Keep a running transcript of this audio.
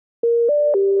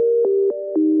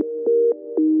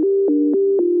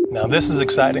Now this is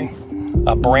exciting.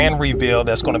 A brand reveal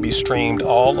that's going to be streamed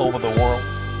all over the world.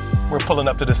 We're pulling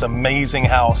up to this amazing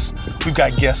house. We've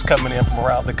got guests coming in from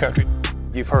around the country.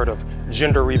 You've heard of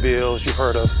gender reveals, you've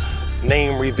heard of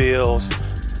name reveals.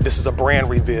 This is a brand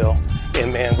reveal.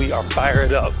 And man, we are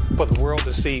fired up for the world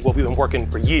to see what we've been working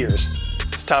for years.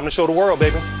 It's time to show the world,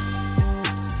 baby.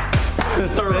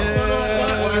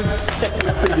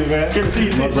 Thank you, man. Good to see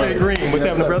you, DJ Green. What's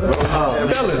happening, brother?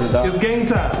 Fellas, it's game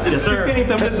time. Yes, sir. It's game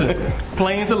time. Listen,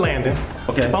 planes are landing.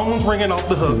 Okay. Phones ringing off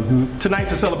the hook.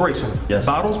 Tonight's a celebration. Yes.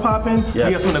 Bottles popping. Yes.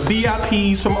 We have some of the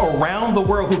VIPs from around the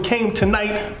world who came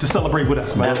tonight to celebrate with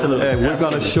us, man. Absolutely. Hey, we're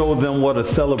going to show them what a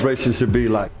celebration should be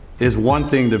like. It's one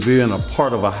thing to be in a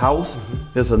part of a house.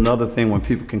 It's another thing when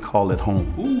people can call it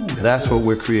home. Ooh, that's what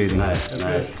we're creating.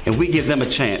 Nice. And we give them a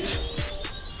chance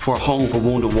for a home for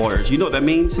wounded warriors. You know what that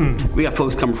means? We got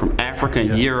folks coming from Africa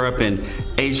and Europe and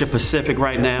Asia Pacific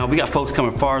right now. We got folks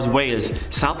coming far as away as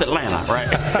South Atlanta, right?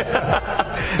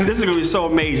 This is gonna be so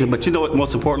amazing, but you know what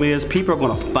most importantly is? People are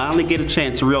gonna finally get a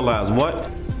chance to realize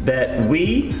what? That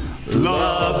we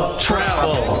love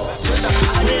travel.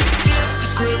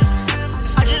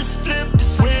 I just flipped the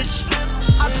switch.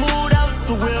 I pulled out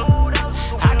the whip.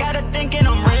 I got her thinking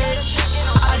I'm rich.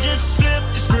 I just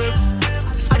flipped the script.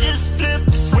 I just flipped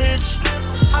the switch.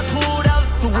 I pulled out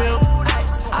the whip.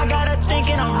 I got her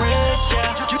thinking I'm rich,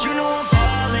 yeah. You know I'm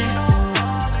ballin'.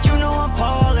 You know I'm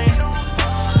ballin'.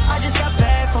 I just got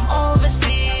back from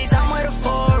overseas. I'm with a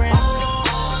foreign.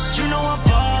 You know I'm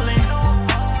ballin'.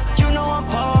 You know I'm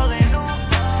ballin'.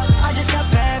 I just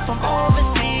got back from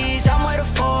overseas. I'm with a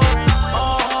foreign.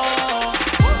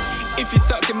 If you're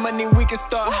talking money, we can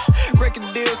start.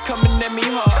 Record deals coming at me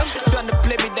hard. Trying to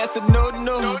play me, that's a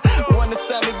no-no. Wanna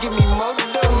sign me, give me more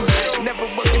dough. Never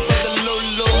working for the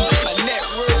low-low. My net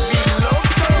worth be low.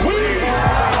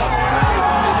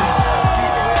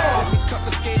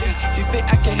 She say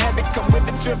I can have it, come with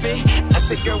the trophy. I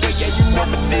say, girl, well, yeah, you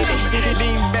nominated.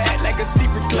 Lean back like a seat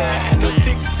recline. No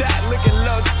tick-tock, looking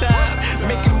lost time.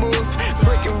 Making moves,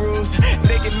 breaking rules.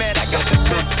 They get mad, I got the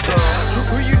best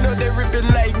time. Who you know they ripping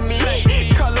like me?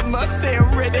 Call them up, say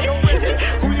I'm ready.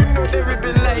 Who you know they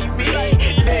ripping like me?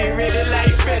 They ain't ready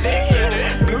like Freddy.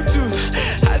 Bluetooth,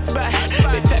 hot spot.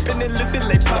 They tapping and listen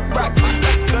like pop rock.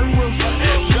 Sunroof,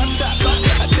 drop top.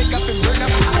 I think I can burn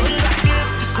up.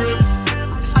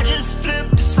 I just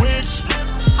flipped the switch.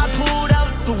 I pulled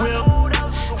out the whip.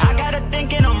 I got her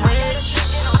thinking I'm rich.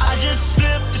 I just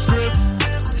flipped the script.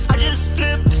 I just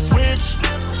flipped the switch.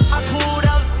 I pulled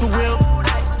out the whip.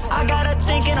 I got her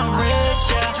thinking I'm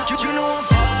rich, yeah. You know I'm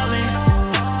ballin'.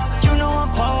 You know I'm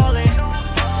ballin'.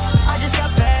 I just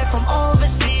got back from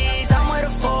overseas. I'm with a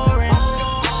foreign.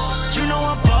 You know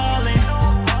I'm ballin'.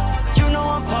 You know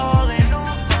I'm ballin'.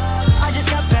 I just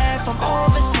got back from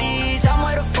overseas. I'm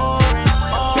with a foreign.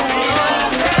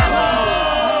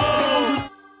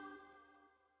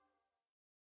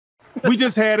 We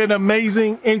just had an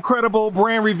amazing, incredible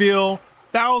brand reveal.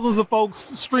 Thousands of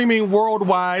folks streaming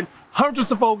worldwide.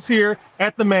 Hundreds of folks here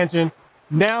at the mansion.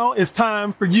 Now it's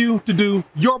time for you to do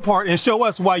your part and show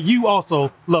us why you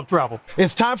also love travel.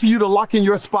 It's time for you to lock in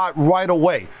your spot right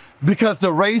away because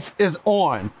the race is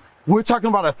on. We're talking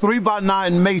about a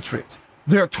 3x9 matrix.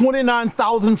 There are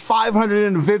 29,500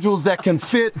 individuals that can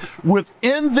fit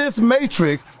within this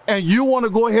matrix, and you want to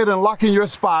go ahead and lock in your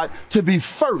spot to be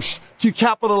first to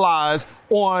capitalize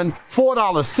on $4,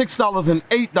 $6, and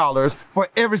 $8 for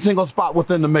every single spot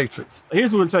within the matrix.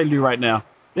 Here's what I'm telling you right now.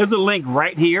 There's a link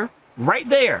right here, right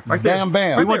there. Bam,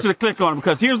 bam. We want you to click on it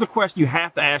because here's the question you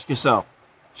have to ask yourself.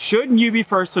 Shouldn't you be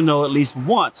first to know at least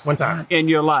once in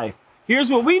your life? Here's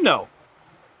what we know.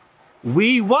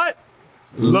 We what?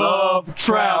 Love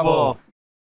travel.